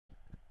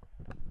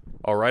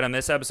All right, on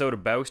this episode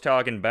of Bouts,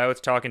 talking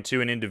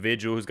to an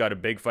individual who's got a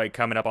big fight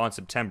coming up on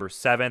September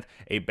 7th,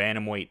 a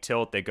bantamweight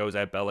tilt that goes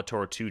at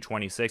Bellator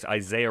 226.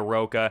 Isaiah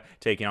Rocha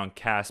taking on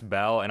Cass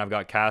Bell, and I've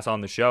got Cass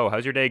on the show.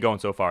 How's your day going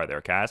so far there,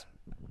 Cass?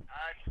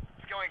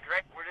 It's going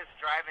great. We're just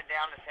driving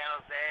down to San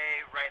Jose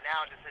right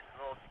now, just a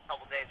little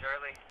couple days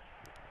early,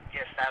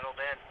 get settled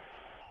in.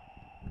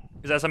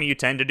 Is that something you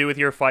tend to do with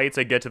your fights?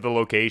 Like get to the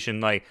location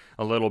like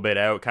a little bit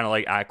out, kind of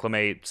like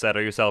acclimate,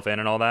 settle yourself in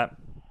and all that?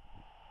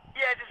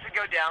 Yeah, just to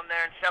go down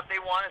there and stuff. They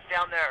want us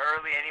down there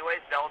early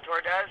anyways,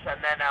 Bellator does,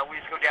 and then we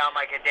just go down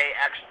like a day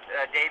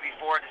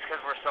before just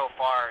because we're so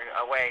far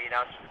away, you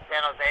know.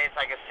 San Jose, it's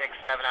like a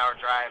 6-7 hour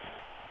drive.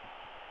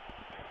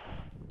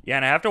 Yeah,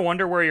 and I have to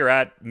wonder where you're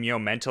at,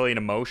 mentally and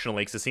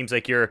emotionally, because it seems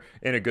like you're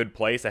in a good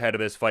place ahead of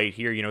this fight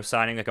here,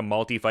 signing like a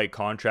multi-fight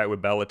contract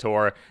with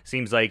Bellator.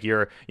 Seems like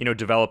you're,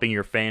 developing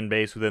your fan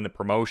base within the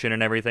promotion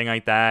and everything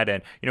like that,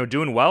 and,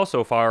 doing well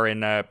so far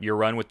in your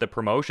run with the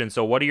promotion.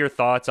 So what are your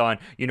thoughts on,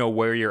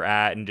 where you're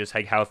at and just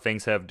like how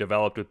things have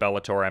developed with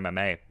Bellator MMA?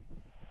 Right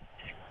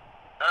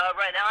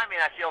now,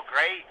 I feel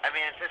great.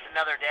 It's just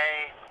another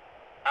day.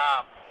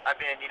 I've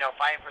been,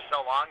 fighting for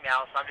so long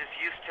now, so I'm just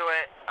used to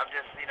it. I'm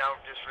just,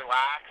 just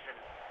relaxed and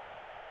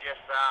just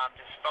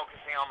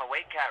focusing on the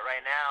weight cut right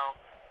now.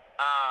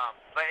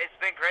 But it's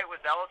been great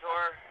with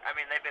Bellator.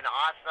 They've been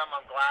awesome.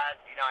 I'm glad,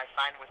 I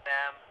signed with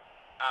them.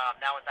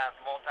 Now with that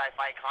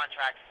multi-fight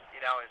contracts,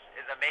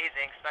 is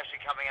amazing,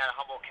 especially coming out of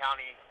Humboldt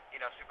County,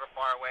 super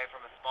far away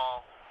from a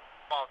small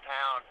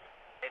town.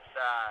 It's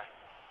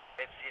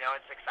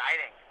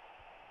exciting.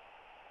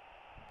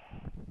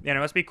 Yeah, and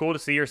it must be cool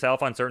to see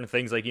yourself on certain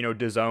things like,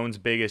 DAZN's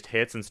biggest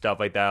hits and stuff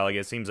like that. Like,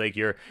 it seems like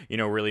you're,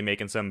 really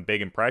making some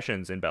big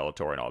impressions in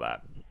Bellator and all that.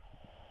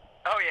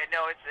 Oh, yeah,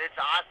 no, it's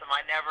awesome.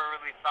 I never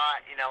really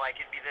thought,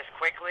 it'd be this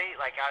quickly.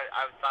 Like,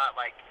 I thought,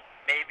 like,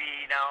 maybe,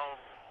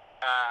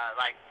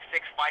 like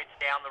 6 fights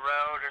down the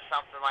road or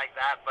something like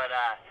that. But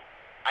I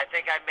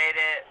think I made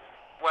it,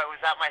 what, was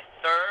that my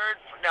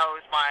third? No,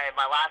 it was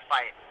my last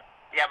fight.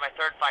 Yeah, my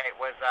third fight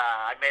was,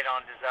 I made it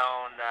on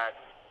DAZN,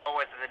 what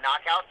was it, the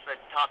knockouts, the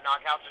top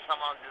knockouts or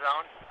something on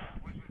DAZN,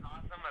 which was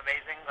awesome,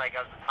 amazing. Like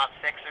I was the top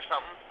 6 or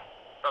something.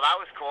 So that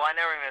was cool. I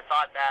never even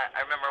thought that.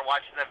 I remember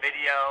watching the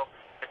video,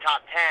 the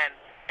top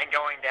 10, and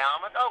going down.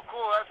 I'm like, oh,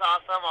 cool, that's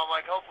awesome. I'm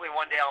like, hopefully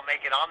one day I'll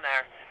make it on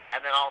there.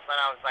 And then all of a sudden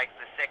I was like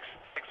the 6-1.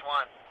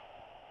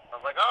 I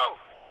was like, oh,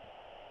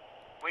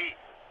 sweet.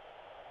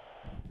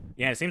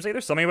 Yeah, it seems like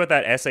there's something about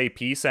that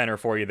SAP Center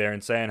for you there in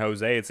San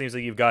Jose. It seems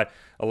like you've got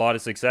a lot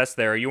of success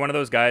there. Are you one of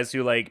those guys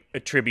who like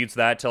attributes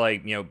that to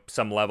like,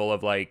 some level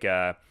of like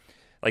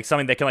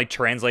something that can like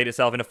translate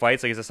itself into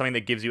fights? Like, is it something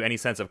that gives you any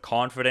sense of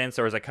confidence,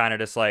 or is it kind of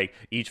just like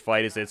each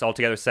fight is it's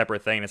altogether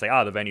separate thing? And it's like,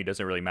 the venue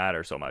doesn't really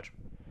matter so much.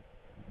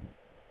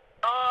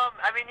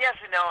 Yes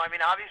and no.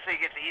 Obviously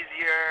it gets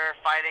easier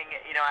fighting,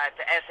 at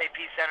the SAP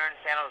Center in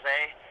San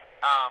Jose,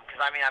 because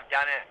I've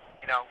done it,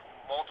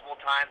 multiple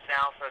times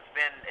now, so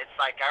it's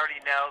like I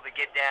already know the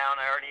get down,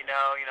 I already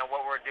know,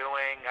 what we're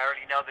doing, I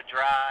already know the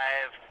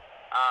drive,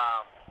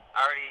 I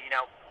already,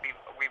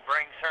 we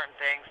bring certain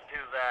things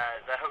to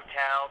the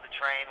hotel to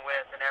train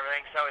with and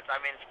everything, so it's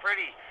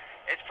pretty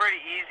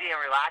easy and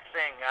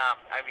relaxing.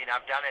 I've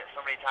done it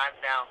so many times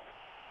now,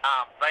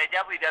 but it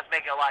definitely does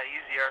make it a lot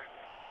easier.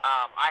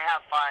 I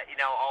have fought,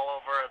 all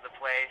over the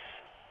place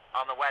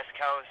on the West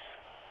Coast.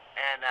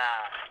 And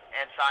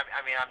so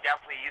I'm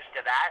definitely used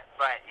to that,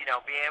 but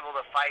being able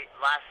to fight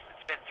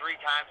it's been 3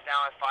 times now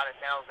I've fought at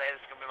San Jose. This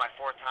is gonna be my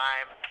 4th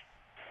time,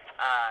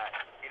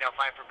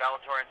 fighting for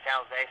Bellator in San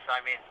Jose. So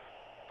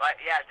but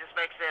yeah, it just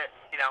makes it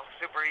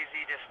super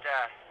easy.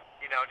 I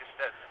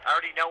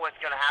already know what's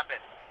gonna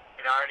happen.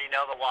 I already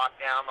know the walk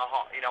down the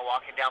hall.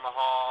 Walking down the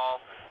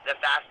hall, the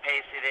fast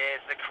pace it is,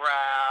 the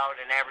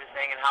crowd, and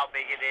everything, and how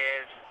big it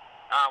is.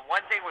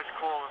 One thing was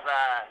cool is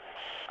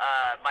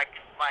my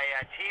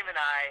team and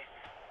I,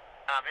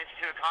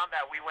 Institute of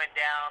Combat, we went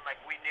down, like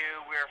we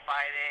knew we were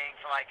fighting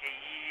for like a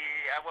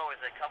year, what was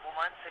it, a couple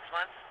months, 6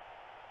 months,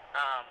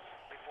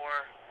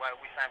 before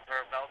we signed for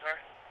Bellator.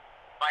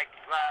 My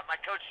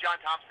coach John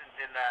Thompson's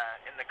in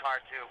the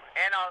car too,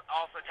 and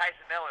also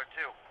Tyson Miller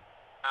too.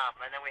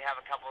 And then we have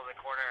a couple of the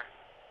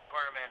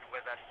cornermen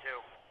with us too.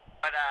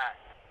 But yeah,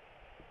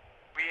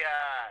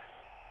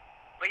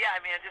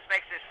 it just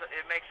makes it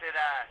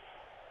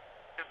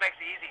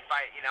easy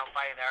fighting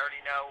there. I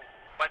already know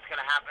what's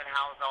going to happen,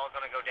 how it's all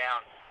going to go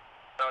down.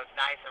 So it's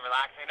nice and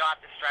relaxing. You don't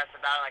have to stress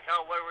about it, like,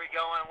 oh, where are we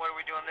going? Where are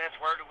we doing this?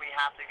 Where do we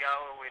have to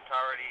go? It's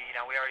already,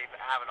 we already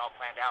have it all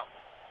planned out.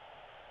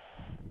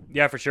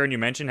 Yeah, for sure. And you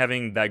mentioned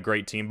having that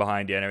great team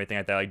behind you and everything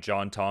like that, like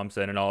John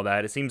Thompson and all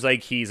that. It seems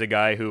like he's a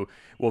guy who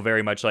will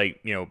very much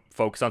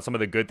focus on some of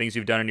the good things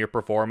you've done in your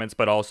performance,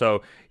 but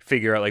also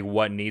figure out like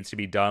what needs to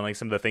be done, like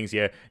some of the things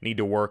you need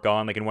to work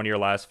on. Like in one of your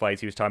last fights,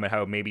 he was talking about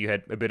how maybe you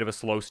had a bit of a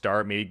slow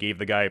start, maybe gave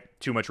the guy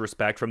too much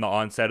respect from the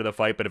onset of the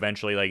fight, but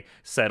eventually like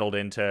settled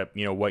into,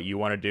 what you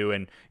want to do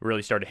and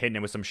really started hitting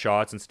him with some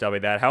shots and stuff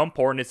like that. How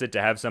important is it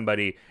to have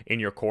somebody in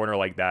your corner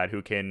like that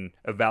who can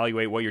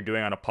evaluate what you're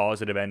doing on a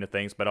positive end of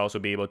things, but also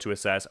be able to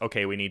assess,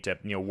 okay, we need to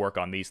work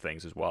on these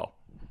things as well.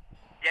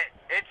 Yeah,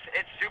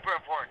 it's super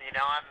important.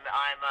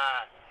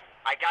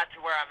 I got to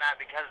where I'm at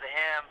because of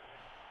him,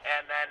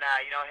 and then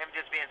him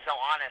just being so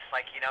honest.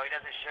 Like he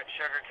doesn't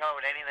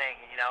sugarcoat anything.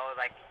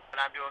 Like when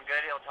I'm doing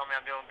good, he'll tell me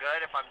I'm doing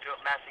good. If I'm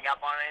messing up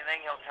on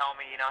anything, he'll tell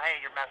me,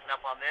 hey, you're messing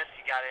up on this.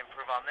 You got to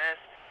improve on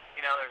this.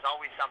 There's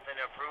always something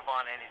to improve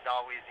on, and he's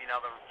always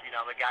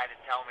the guy to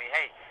tell me,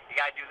 hey, you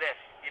got to do this.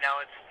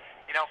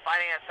 It's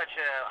fighting at such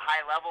a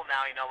high level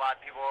now. A lot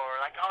of people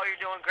are like, oh,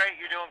 you're doing great.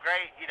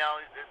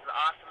 This is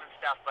awesome and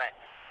stuff, but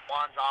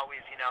Juan's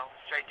always,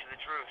 straight to the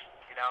truth.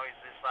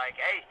 He's just like,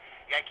 hey,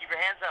 you gotta keep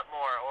your hands up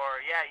more, or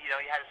yeah, you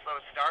had a slow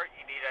start.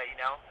 You need to,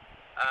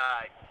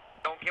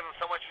 don't give him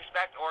so much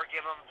respect, or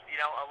give him,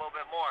 a little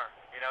bit more.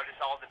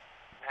 Just all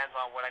depends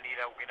on what I need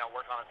to,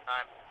 work on at the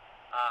time.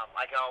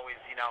 I can always,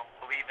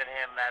 believe in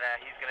him that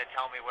he's gonna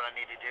tell me what I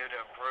need to do to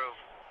improve.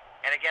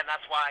 And again,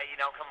 that's why,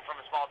 coming from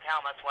a small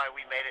town, that's why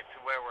we made it to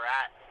where we're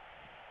at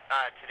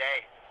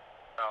today.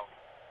 So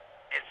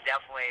it's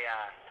definitely.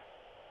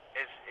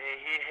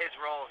 His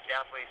role is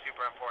definitely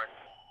super important.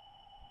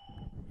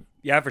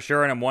 Yeah, for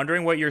sure. And I'm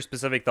wondering what your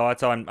specific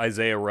thoughts on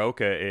Isaiah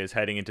Rocha is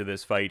heading into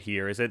this fight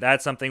here. Is it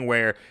that something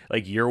where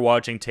like you're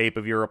watching tape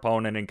of your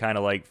opponent and kind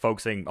of like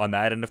focusing on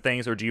that end of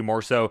things, or do you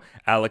more so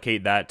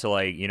allocate that to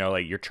like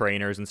like your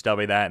trainers and stuff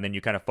like that, and then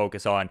you kind of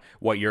focus on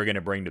what you're going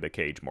to bring to the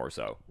cage more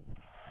so?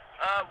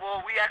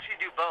 Well, we actually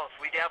do both.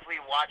 We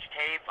definitely watch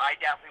tape. I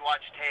definitely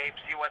watch tape,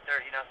 see what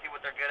they're good at, see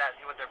what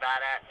they're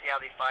bad at, see how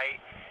they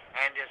fight,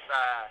 and just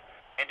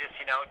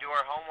do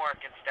our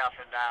homework and stuff.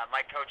 And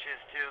my coaches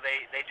too,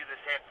 they do the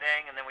same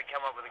thing, and then we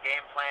come up with a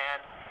game plan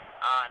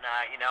on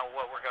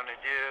what we're going to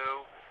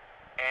do,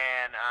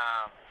 and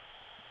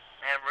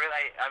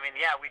really, I mean,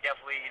 yeah, we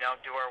definitely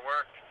do our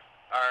work,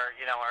 our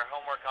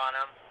homework on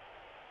them.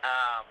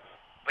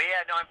 But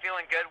yeah, no, I'm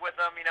feeling good with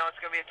him. It's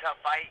going to be a tough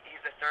fight.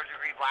 He's a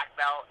third-degree black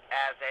belt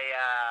as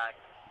a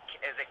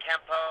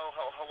Kempo,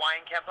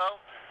 Hawaiian Kempo.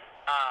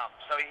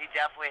 So he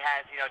definitely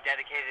has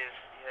dedicated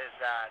his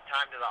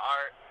time to the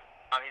art.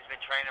 He's been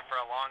training for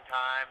a long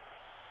time,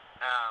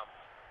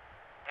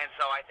 and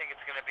so I think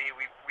it's going to be.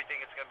 We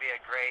think it's going to be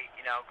a great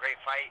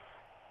fight.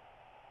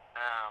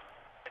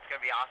 It's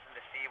going to be awesome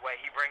to see what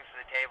he brings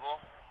to the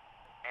table,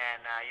 and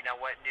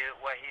what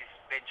he's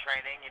been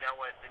training.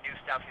 What the new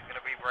stuff he's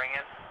going to be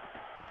bringing.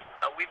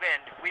 We've been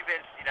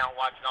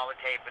watching all the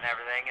tape and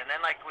everything, and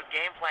then like with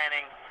game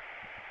planning,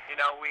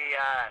 we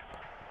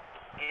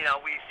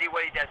see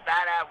what he does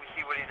bad at, we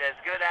see what he does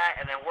good at,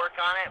 and then work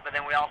on it. But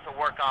then we also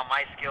work on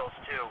my skills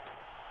too.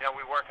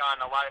 We work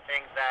on a lot of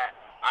things that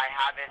I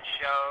haven't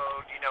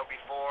showed,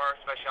 before,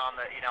 especially on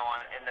the,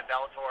 in the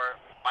Bellator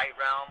fight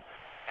realm.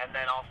 And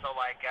then also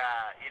like,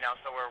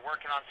 so we're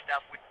working on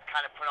stuff we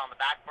kind of put on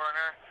the back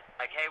burner.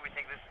 Like, hey, we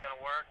think this is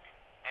gonna work,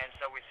 and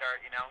so we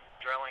start,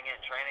 drilling it,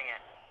 training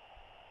it.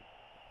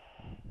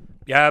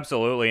 Yeah,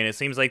 absolutely. And it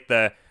seems like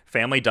the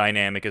family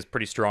dynamic is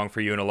pretty strong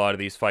for you in a lot of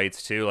these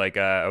fights too. Like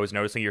I was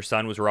noticing your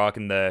son was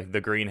rocking the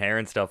green hair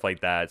and stuff like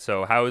that.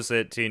 So how is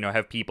it to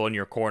have people in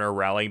your corner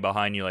rallying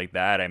behind you like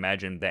that? I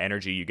imagine the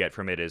energy you get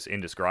from it is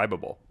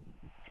indescribable.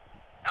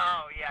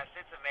 Oh yes,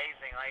 it's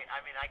amazing. Like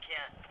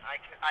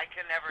I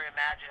could never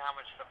imagine how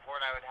much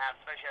support I would have,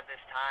 especially at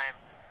this time.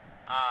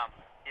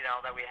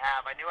 That we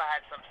have. I knew I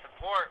had some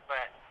support,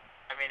 but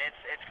I mean,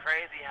 it's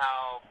crazy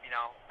how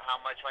how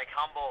much like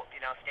Humboldt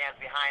stands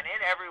behind,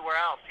 and everywhere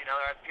else.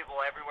 There's people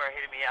everywhere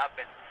hitting me up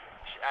and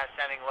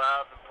sending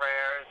love and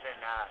prayers,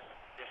 and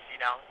just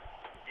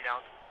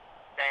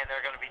saying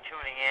they're going to be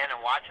tuning in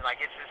and watching. Like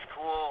it's just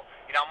cool.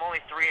 I'm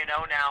only 3-0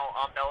 now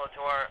on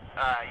Bellator.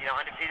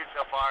 Undefeated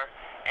so far,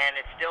 and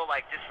it's still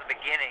like just the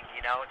beginning.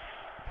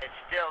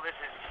 This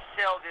is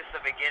still just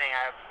the beginning.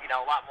 I have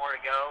a lot more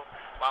to go,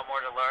 a lot more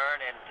to learn,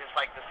 and just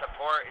like the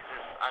support is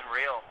just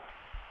unreal.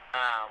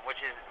 Which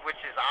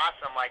is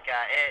awesome. Like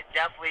it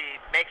definitely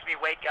makes me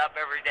wake up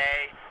every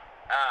day,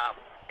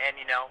 and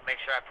make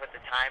sure I put the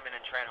time in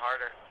and train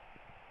harder.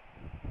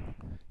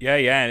 Yeah,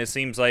 and it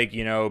seems like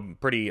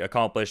pretty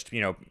accomplished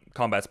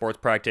combat sports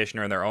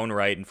practitioner in their own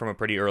right, and from a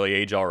pretty early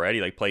age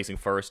already, like placing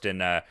first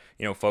in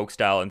folk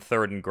style and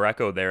third in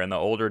Greco there in the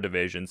older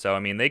division. So I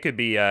mean, they could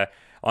be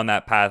on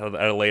that path at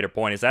a later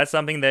point. Is that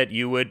something that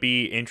you would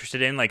be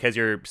interested in? Like, has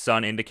your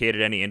son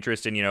indicated any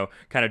interest in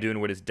kind of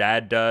doing what his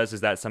dad does? Is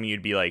that something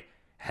you'd be like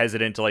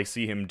hesitant to like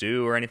see him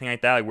do or anything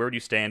like that? Like, where would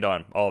you stand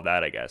on all of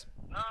that, I guess?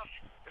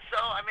 So,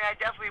 I mean, I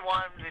definitely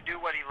want him to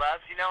do what he loves,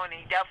 and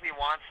he definitely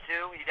wants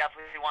to. He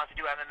definitely wants to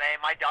do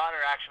MMA. My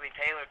daughter, actually,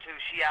 Taylor, too,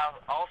 she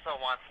also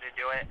wants to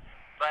do it.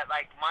 But,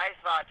 like, my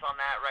thoughts on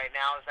that right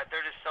now is that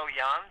they're just so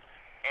young,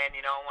 and,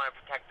 I want to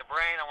protect the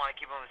brain. I want to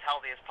keep them as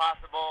healthy as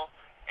possible.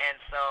 And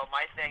so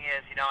my thing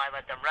is, I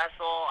let them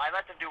wrestle. I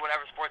let them do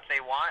whatever sports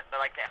they want. But,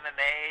 like, the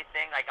MMA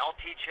thing, like,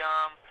 I'll teach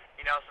them,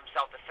 some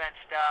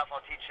self-defense stuff.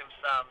 I'll teach them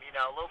some,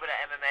 a little bit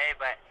of MMA,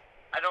 but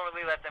I don't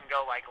really let them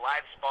go like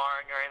live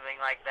sparring or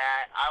anything like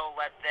that. I will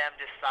let them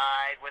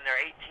decide when they're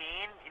 18,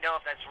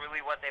 if that's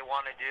really what they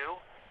want to do.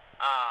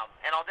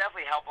 And I'll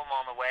definitely help them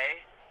on the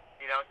way.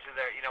 to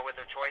their, with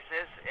their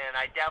choices. And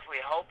I definitely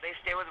hope they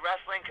stay with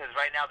wrestling because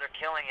right now they're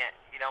killing it.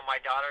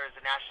 My daughter is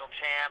a national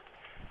champ.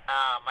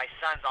 My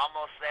son's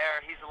almost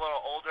there. He's a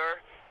little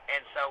older,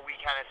 and so we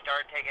kind of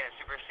started taking it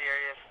super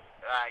serious,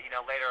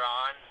 later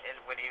on, and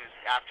when he was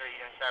after he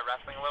started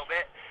wrestling a little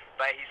bit.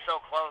 But he's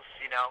so close,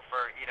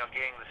 for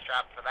getting the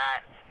strap for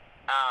that.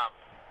 Um,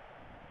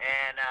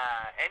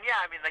 and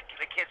yeah, I mean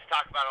the kids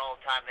talk about it all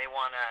the time. They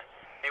wanna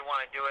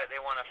do it. They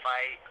wanna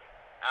fight.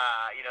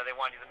 They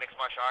want to do the mixed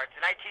martial arts,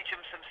 and I teach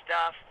them some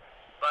stuff,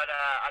 but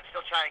I'm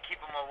still trying to keep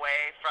them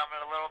away from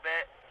it a little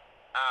bit.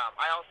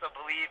 I also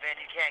believe in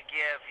you can't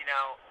give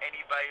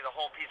anybody the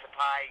whole piece of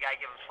pie. You gotta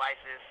give them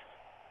slices.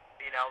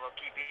 They'll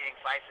keep eating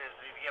slices.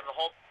 If you give them the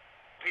whole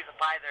piece of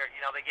pie,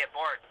 they get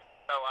bored.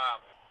 So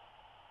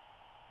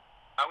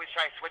I always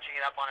try switching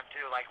it up on them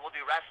too. Like we'll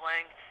do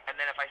wrestling, and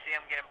then if I see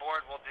them getting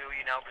bored, we'll do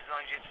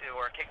Brazilian Jiu-Jitsu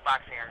or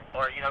kickboxing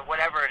or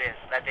whatever it is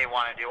that they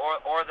want to do.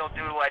 Or they'll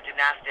do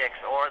gymnastics,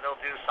 or they'll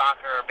do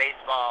soccer or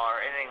baseball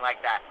or anything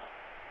like that.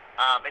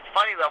 It's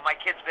funny though. My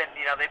kids been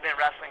they've been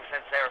wrestling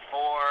since they were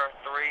 4,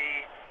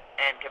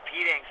 3, and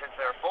competing since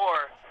they were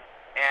 4.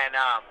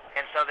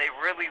 And so they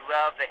really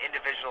love the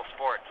individual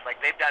sports. Like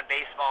they've done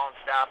baseball and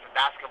stuff and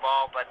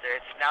basketball, but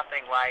it's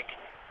nothing like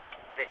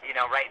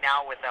right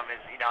now with them is,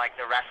 like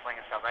the wrestling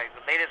and stuff, right?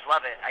 They just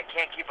love it. I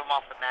can't keep them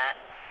off the mat.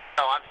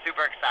 So I'm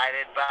super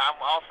excited, but I'm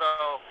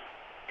also,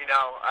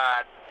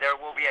 there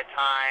will be a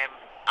time,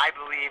 I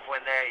believe, when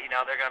they're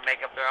going to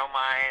make up their own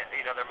mind,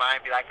 their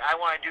mind, be like, I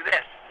want to do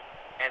this.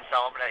 And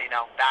so I'm going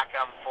to, back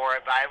them for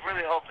it. But I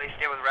really hope they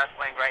stay with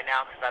wrestling right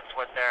now because that's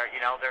what they're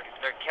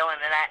killing.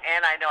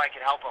 And I know I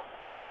can help them.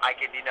 I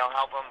can,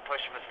 help them,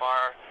 push them as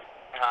far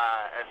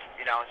as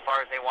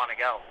far as they want to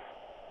go.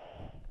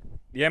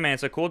 Yeah, man,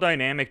 it's a cool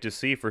dynamic to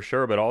see for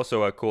sure, but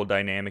also a cool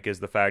dynamic is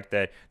the fact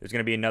that there's going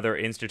to be another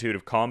Institute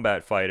of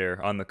Combat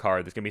fighter on the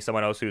card. There's going to be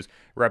someone else who's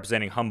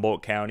representing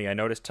Humboldt County. I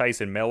noticed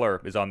Tyson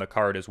Miller is on the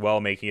card as well,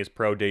 making his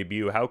pro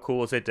debut. How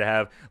cool is it to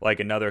have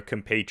like another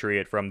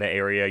compatriot from the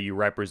area you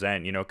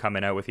represent,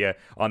 coming out with you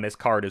on this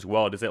card as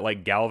well? Does it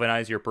like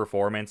galvanize your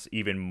performance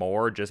even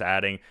more, just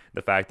adding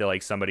the fact that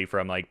like somebody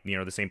from like,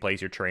 the same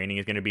place you're training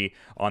is going to be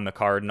on the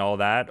card and all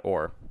that,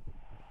 or?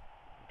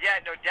 Yeah,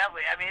 no,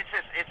 definitely. I mean, it's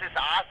just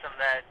awesome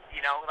that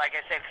like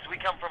I said, because we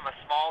come from a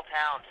small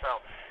town,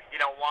 so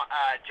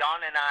John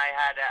and I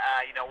had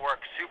to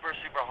work super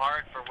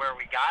hard for where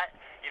we got,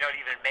 to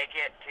even make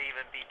it, to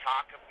even be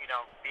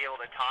be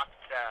able to talk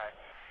to,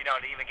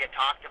 to even get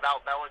talked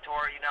about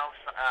Bellator,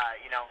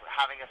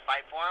 having us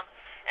fight for him,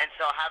 and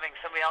so having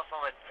somebody else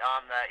on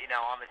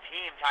the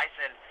team,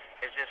 Tyson,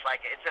 is just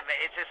like it's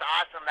just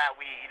awesome that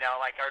we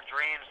like our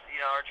dreams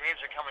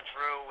are coming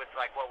true with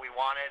like what we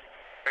wanted.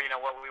 Or,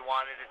 what we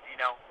wanted,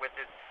 with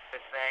this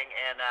thing,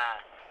 and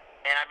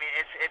I mean,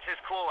 it's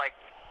just cool. Like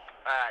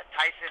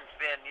Tyson's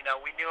been,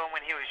 we knew him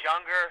when he was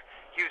younger.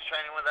 He was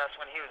training with us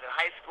when he was in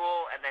high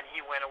school, and then he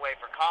went away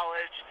for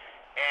college,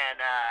 and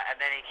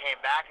then he came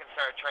back and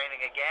started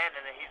training again,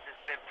 and then he's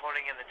just been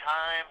putting in the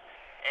time,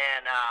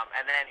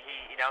 and then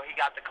he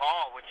got the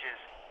call, which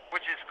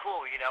is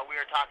cool. We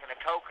were talking to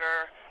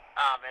Coker,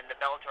 and the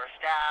Bellator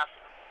staff.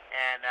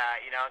 And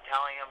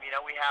telling them,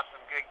 we have some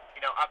good,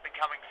 up and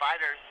coming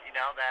fighters,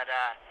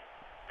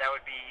 that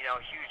would be, a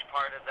huge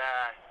part of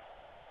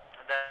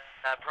the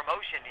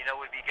promotion,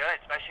 would be good,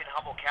 especially in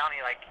Humboldt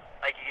County, like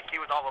you can see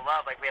with all the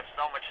love, like we have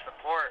so much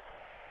support.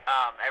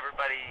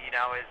 Everybody,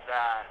 is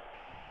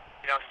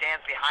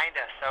stands behind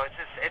us. So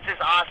it's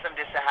just awesome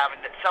just to have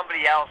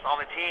somebody else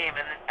on the team,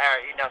 and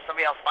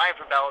somebody else fighting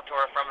for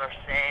Bellator from the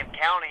same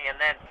county, and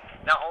then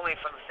not only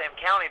from the same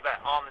county but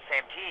on the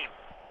same team,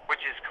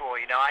 which is cool.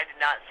 I did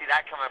not see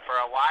that coming for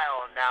a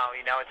while, and now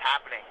it's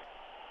happening.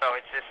 So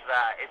it's just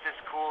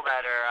cool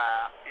that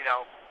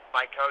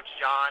my coach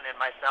John and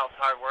myself's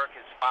hard work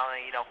is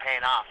finally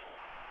paying off.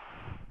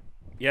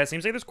 Yeah, it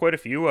seems like there's quite a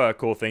few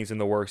cool things in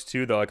the works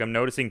too, though. Like I'm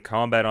noticing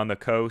Combat on the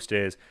Coast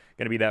is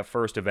going to be that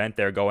first event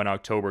there going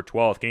October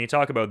 12th. Can you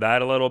talk about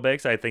that a little bit?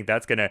 Because I think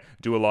that's going to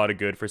do a lot of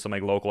good for some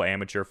like local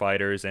amateur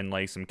fighters and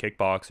like some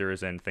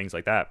kickboxers and things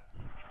like that.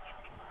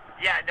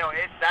 Yeah, no,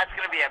 that's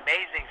going to be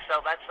amazing.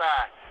 So that's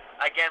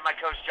again, my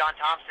coach John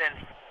Thompson,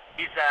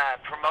 he's a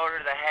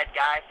promoter, the head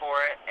guy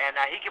for it, and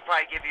he could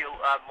probably give you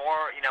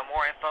more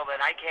info than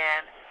I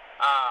can.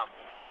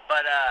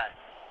 But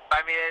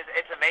I mean,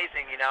 it's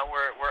amazing.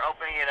 We're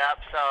opening it up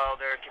so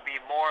there can be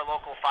more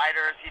local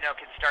fighters.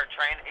 Can start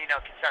training.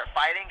 Can start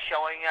fighting,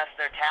 showing us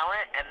their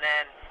talent, and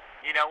then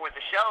with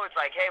the show, it's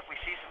like, hey, if we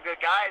see some good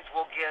guys,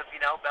 we'll give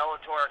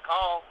Bellator a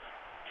call.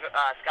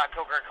 Scott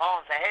Coker a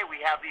call and say, hey,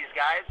 we have these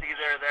guys.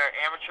 Either they're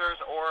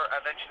amateurs or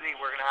eventually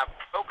we're going to have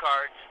pro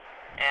cards.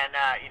 And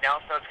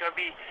so it's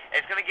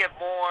gonna give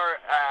more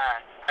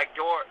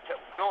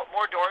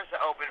more doors to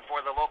open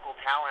for the local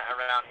talent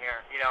around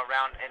here,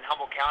 around in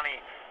Humboldt County,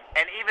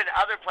 and even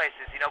other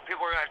places.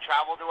 People are gonna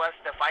travel to us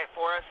to fight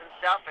for us and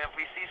stuff. And if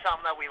we see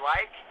something that we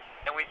like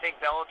and we think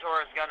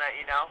Bellator is gonna,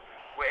 it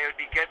would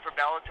be good for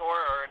Bellator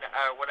or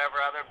whatever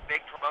other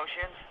big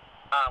promotions,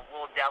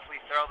 we'll definitely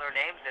throw their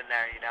names in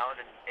there,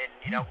 and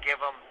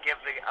give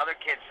the other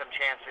kids some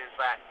chances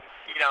that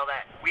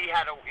we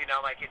had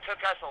like it took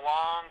us a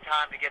long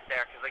time to get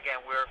there because again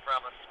we're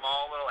from a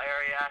small little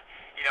area,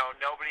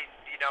 nobody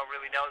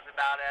really knows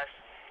about us,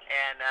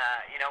 and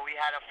we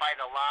had to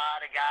fight a lot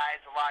of guys,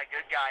 a lot of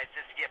good guys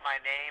just to get my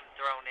name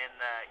thrown in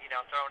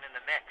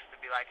the mix to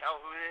be like, oh,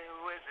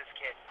 who is this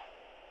kid?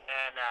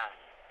 And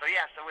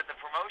so with the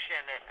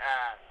promotion,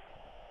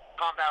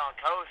 Combat on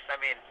Coast, I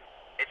mean,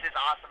 it's just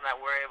awesome that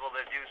we're able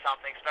to do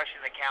something,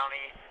 especially in the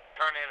county,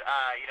 turn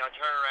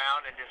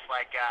around and just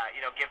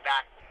give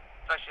back,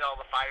 especially all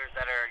the fighters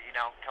that are,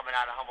 coming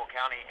out of Humboldt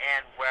County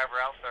and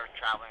wherever else they're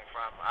traveling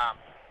from.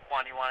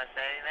 Juan, you want to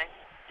say anything?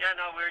 Yeah,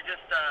 no, we're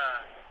just,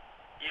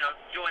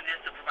 doing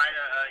this to provide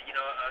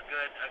a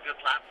good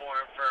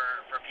platform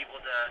for people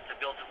to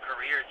build some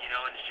careers, and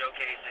to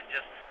showcase, and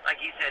just like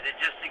he said, it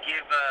just to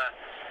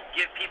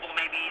give people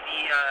maybe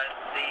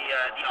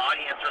the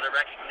audience or the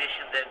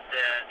recognition that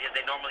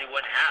they normally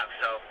wouldn't have.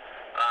 So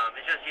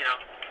it's just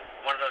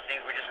one of those things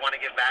we just want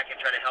to give back and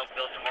try to help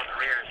build some more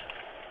careers.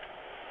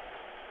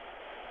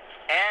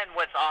 And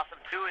what's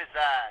awesome too is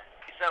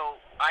so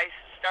I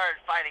started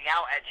fighting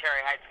out at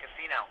Cherry Heights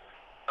Casino.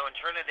 So in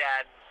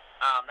Trinidad,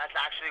 that's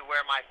actually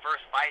where my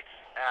first fights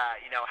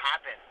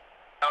happened.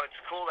 So it's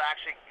cool to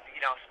actually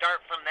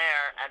start from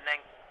there and then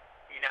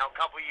a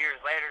couple years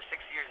later, 6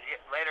 years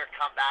later,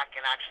 come back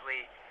and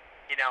actually,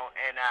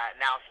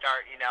 now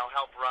start,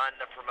 help run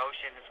the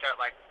promotion and start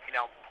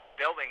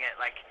building it.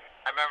 Like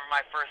I remember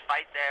my first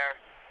fight there.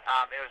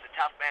 It was a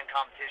tough man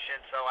competition,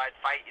 so I'd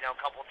fight, a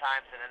couple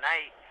times in a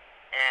night,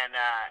 and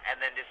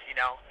then just,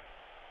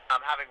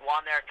 having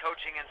won there,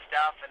 coaching and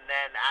stuff, and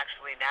then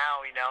actually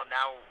now,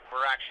 now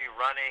we're actually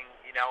running,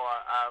 a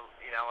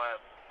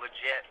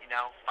legit,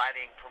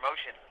 fighting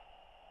promotion.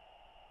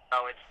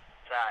 So it's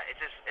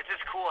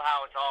just cool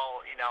how it's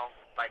all,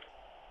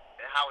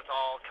 how it's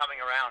all coming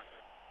around.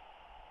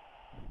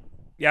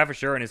 Yeah, for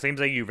sure. And it seems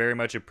like you very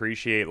much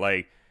appreciate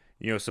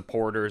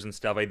supporters and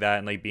stuff like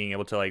that, and being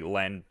able to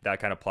lend that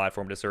kind of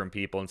platform to certain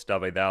people and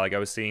stuff like that. Like I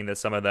was seeing that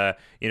some of the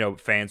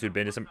fans who'd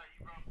been to some.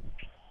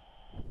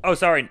 Oh,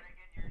 sorry.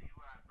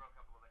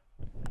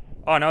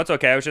 Oh, no, it's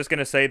okay. I was just going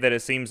to say that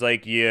it seems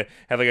like you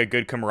have a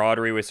good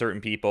camaraderie with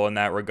certain people in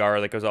that regard.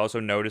 Like I was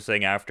also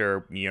noticing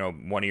after,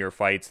 one of your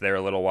fights there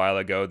a little while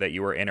ago that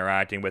you were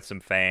interacting with some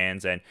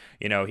fans, and,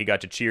 he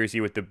got to cheers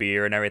you with the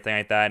beer and everything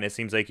like that. And it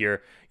seems like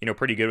you're,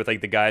 pretty good with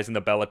the guys in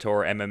the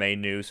Bellator MMA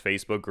News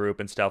Facebook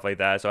group and stuff like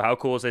that. So how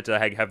cool is it to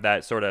have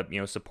that sort of,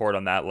 support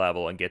on that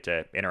level and get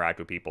to interact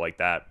with people like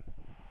that?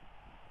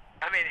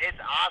 I mean, it's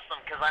awesome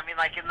because,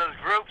 in those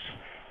groups,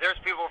 there's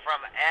people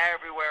from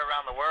everywhere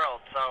around the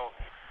world. So,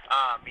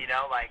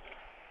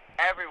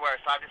 everywhere.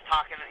 So I'm just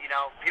talking to,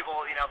 people,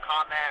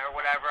 comment or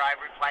whatever. I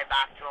reply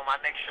back to them. I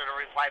make sure to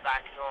reply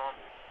back to them.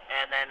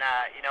 And then,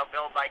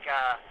 build a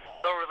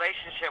little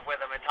relationship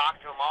with them and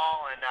talk to them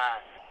all. And,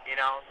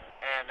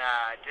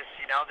 just,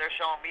 they're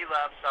showing me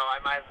love. So I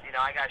might,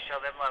 I got to show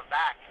them love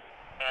back.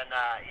 And,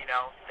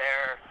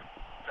 they're,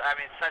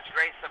 such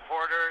great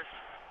supporters.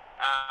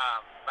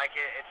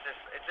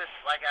 It's just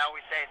like I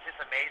always say, it's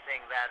just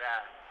amazing that,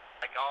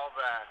 all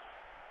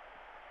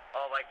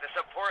the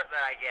support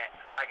that I get.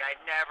 I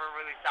never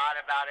really thought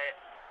about it.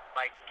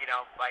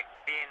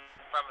 Being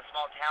from a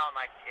small town,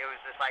 it was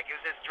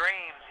just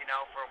dreams,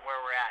 from where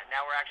we're at.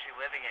 Now we're actually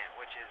living it,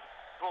 which is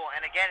cool.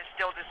 And again, it's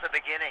still just the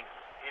beginning,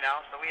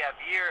 so we have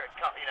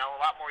a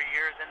lot more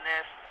years in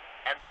this.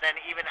 And then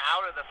even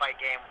out of the fight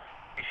game,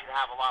 we should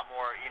have a lot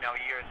more,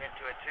 years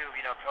into it too,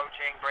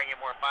 coaching, bringing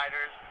more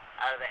fighters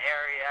out of the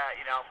area,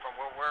 from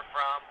where we're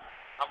from,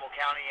 Humboldt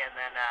County, and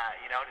then,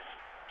 just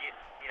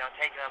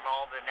taking them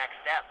all the next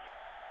steps.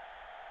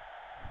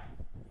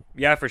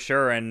 Yeah, for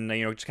sure. And,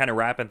 just kind of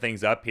wrapping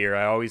things up here,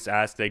 I always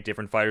ask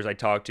different fighters I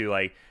talk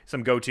to,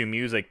 some go-to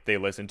music they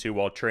listen to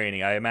while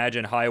training. I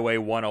imagine Highway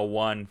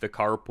 101, The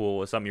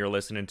Carpool, is something you're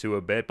listening to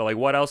a bit, but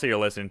what else are you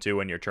listening to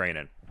when you're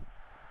training?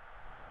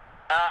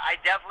 I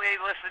definitely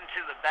listen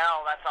to The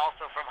Bell. That's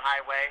also from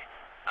Highway.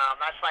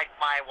 That's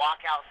my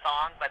walkout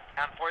song, but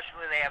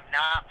unfortunately they have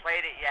not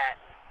played it yet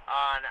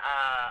on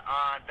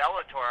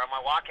Bellator on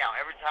my walkout.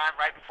 Every time,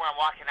 right before I'm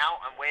walking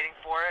out, I'm waiting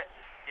for it,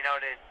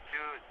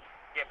 to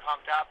get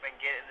pumped up and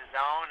get in the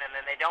zone, and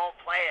then they don't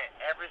play it.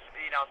 3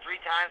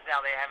 times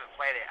now they haven't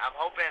played it. I'm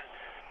hoping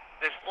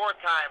this 4th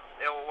time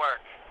it will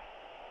work.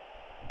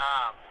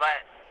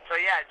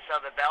 So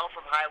The Bell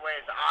from Highway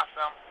is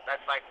awesome.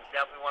 That's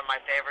definitely one of my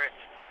favorites.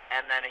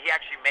 And then he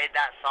actually made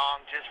that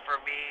song just for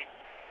me,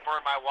 for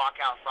my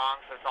walkout song,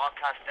 so it's all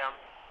custom.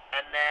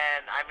 And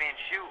then, I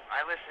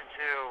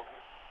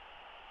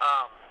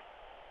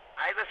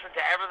listen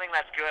to everything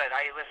that's good.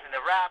 I listen to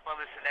rap, I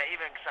listen to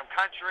even some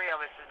country, I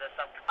listen to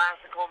some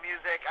classical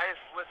music. I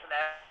just listen to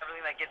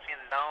everything that gets me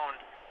in the zone.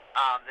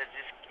 That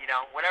just,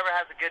 whatever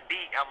has a good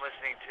beat, I'm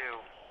listening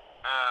to.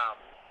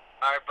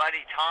 Our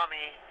buddy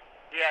Tommy,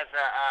 he has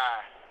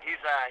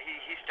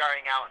he's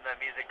starting out in the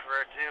music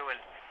career too, and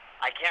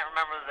I can't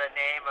remember the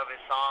name of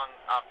his song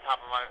off the top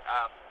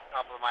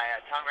of my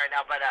tongue right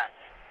now, but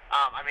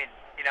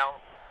you know,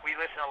 we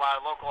listen to a lot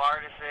of local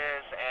artists,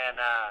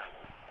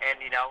 and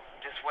you know,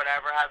 just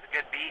whatever has a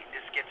good beat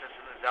just gets us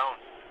in the zone.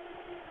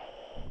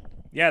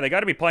 Yeah, they got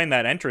to be playing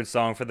that entrance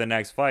song for the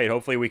next fight.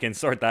 Hopefully we can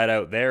sort that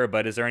out there.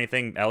 But is there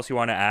anything else you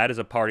want to add as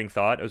a parting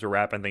thought as we're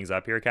wrapping things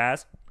up here,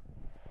 Cass?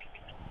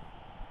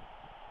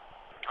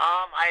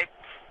 I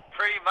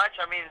pretty much,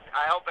 I mean,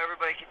 I hope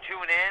everybody can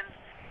tune in.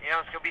 You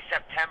know, it's going to be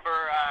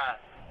September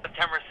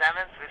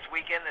 7th, this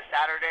weekend, this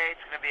Saturday.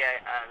 It's going to be a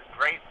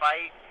great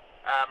fight.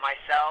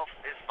 Myself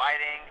is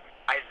fighting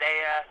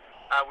Isaiah.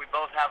 We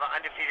both have an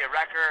undefeated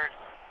record.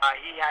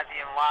 He hasn't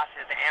even lost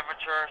as an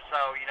amateur,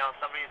 so, you know,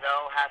 somebody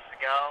though has to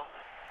go.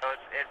 So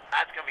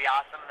that's going to be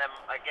awesome. Then,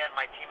 again,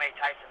 my teammate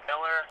Tyson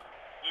Miller,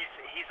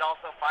 he's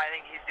also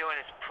fighting. He's doing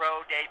his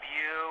pro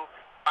debut,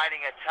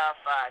 fighting a tough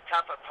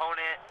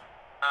opponent.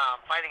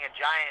 Fighting a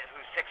giant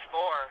who's 6'4",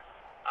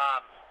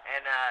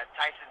 and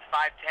Tyson's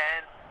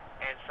 5'10",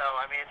 and so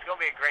I mean it's gonna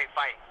be a great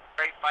fight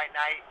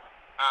night.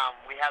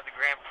 We have the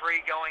Grand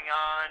Prix going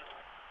on.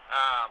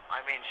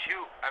 I mean,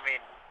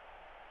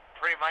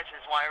 pretty much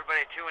just want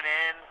everybody to tune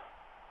in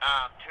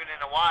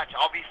to watch.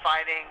 We'll be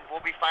fighting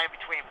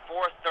between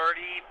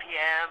 4:30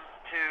 p.m.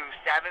 to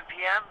 7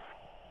 p.m.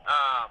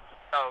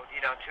 So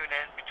you know, tune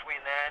in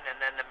between then, and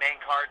then the main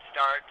card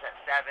starts at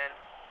 7,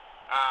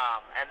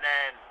 and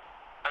then.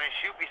 I mean,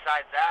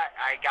 besides that,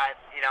 I got,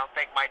 you know,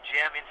 thank my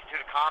gym, Institute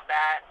of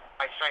Combat,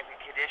 my strength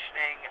and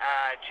conditioning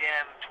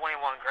gym,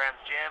 21 Grams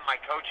Gym, my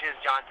coaches,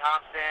 John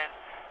Thompson,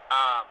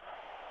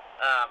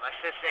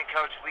 assistant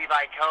coach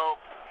Levi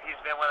Cope, he's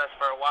been with us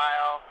for a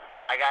while.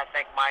 I got to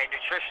thank my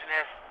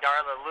nutritionist,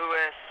 Darla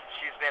Lewis.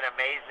 She's been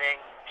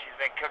amazing. She's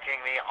been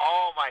cooking me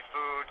all my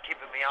food,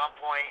 keeping me on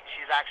point.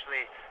 She's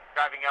actually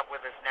driving up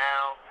with us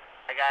now.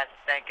 I got to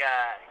thank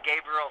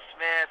Gabriel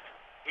Smith.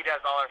 He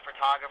does all our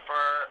photographer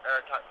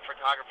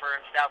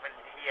and stuff, and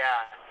he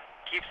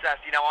keeps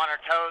us, you know, on our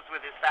toes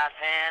with his fast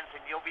hands,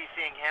 and you'll be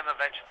seeing him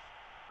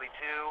eventually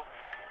too.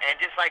 And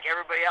just like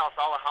everybody else,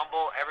 all of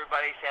Humboldt,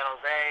 everybody, San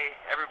Jose,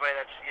 everybody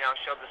that's, you know,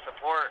 showed the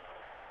support,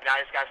 you know,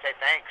 I just got to say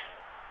thanks.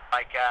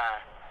 Like,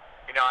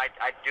 you know,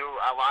 I do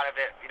a lot of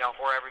it, you know,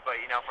 for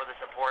everybody, you know, for the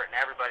support and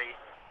everybody.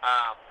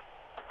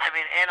 I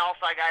mean, and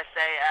also I got to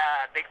say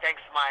big thanks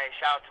to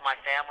shout out to my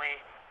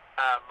family.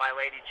 My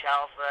lady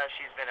Chelsea,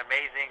 she's been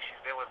amazing. She's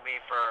been with me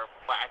for,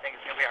 I think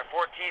it's going to be our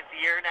 14th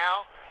year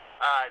now,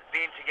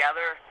 being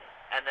together.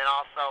 And then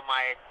also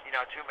my, you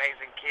know, 2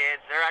 amazing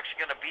kids. They're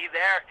actually going to be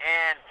there,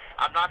 and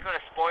I'm not going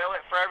to spoil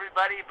it for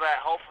everybody,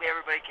 but hopefully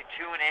everybody can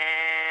tune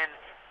in.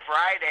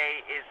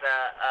 Friday is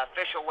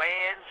official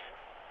weigh-ins,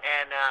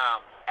 and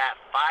at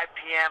 5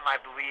 p.m. I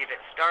believe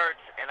it starts,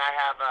 and I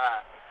have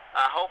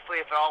hopefully,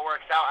 if it all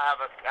works out, I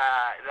have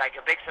like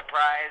a big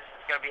surprise.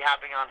 It's going to be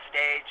happening on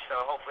stage,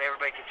 so hopefully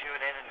everybody can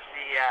tune in and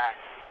see,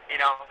 you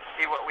know,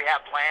 see what we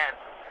have planned.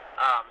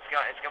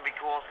 It's going to be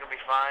cool. It's going to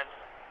be fun,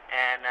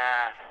 and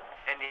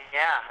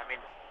yeah, I mean,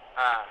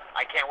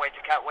 I can't wait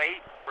to cut weight.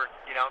 We're,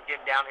 you know,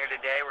 getting down here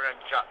today. We're going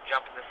to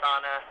jump in the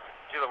sauna,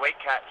 do the weight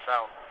cut.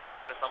 So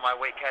just on my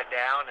weight cut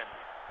down, and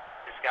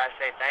just gotta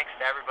say thanks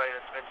to everybody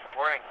that's been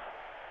supporting.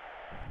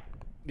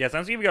 Yeah,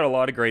 sounds like you've got a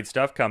lot of great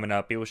stuff coming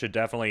up. People should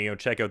definitely, you know,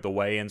 check out the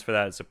weigh-ins for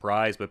that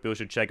surprise, but people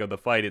should check out the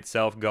fight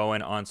itself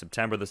going on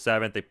September the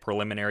 7th, a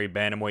preliminary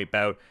bantamweight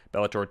bout,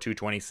 Bellator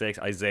 226,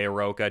 Isaiah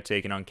Rocha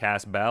taking on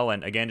Cass Bell.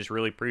 And again, just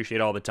really appreciate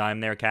all the time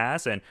there,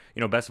 Cass, and,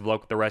 you know, best of luck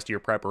with the rest of your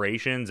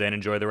preparations, and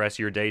enjoy the rest of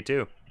your day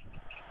too.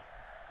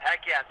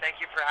 Heck yeah, thank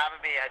you for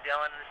having me,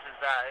 Dylan. It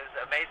was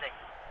amazing.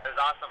 It was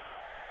awesome.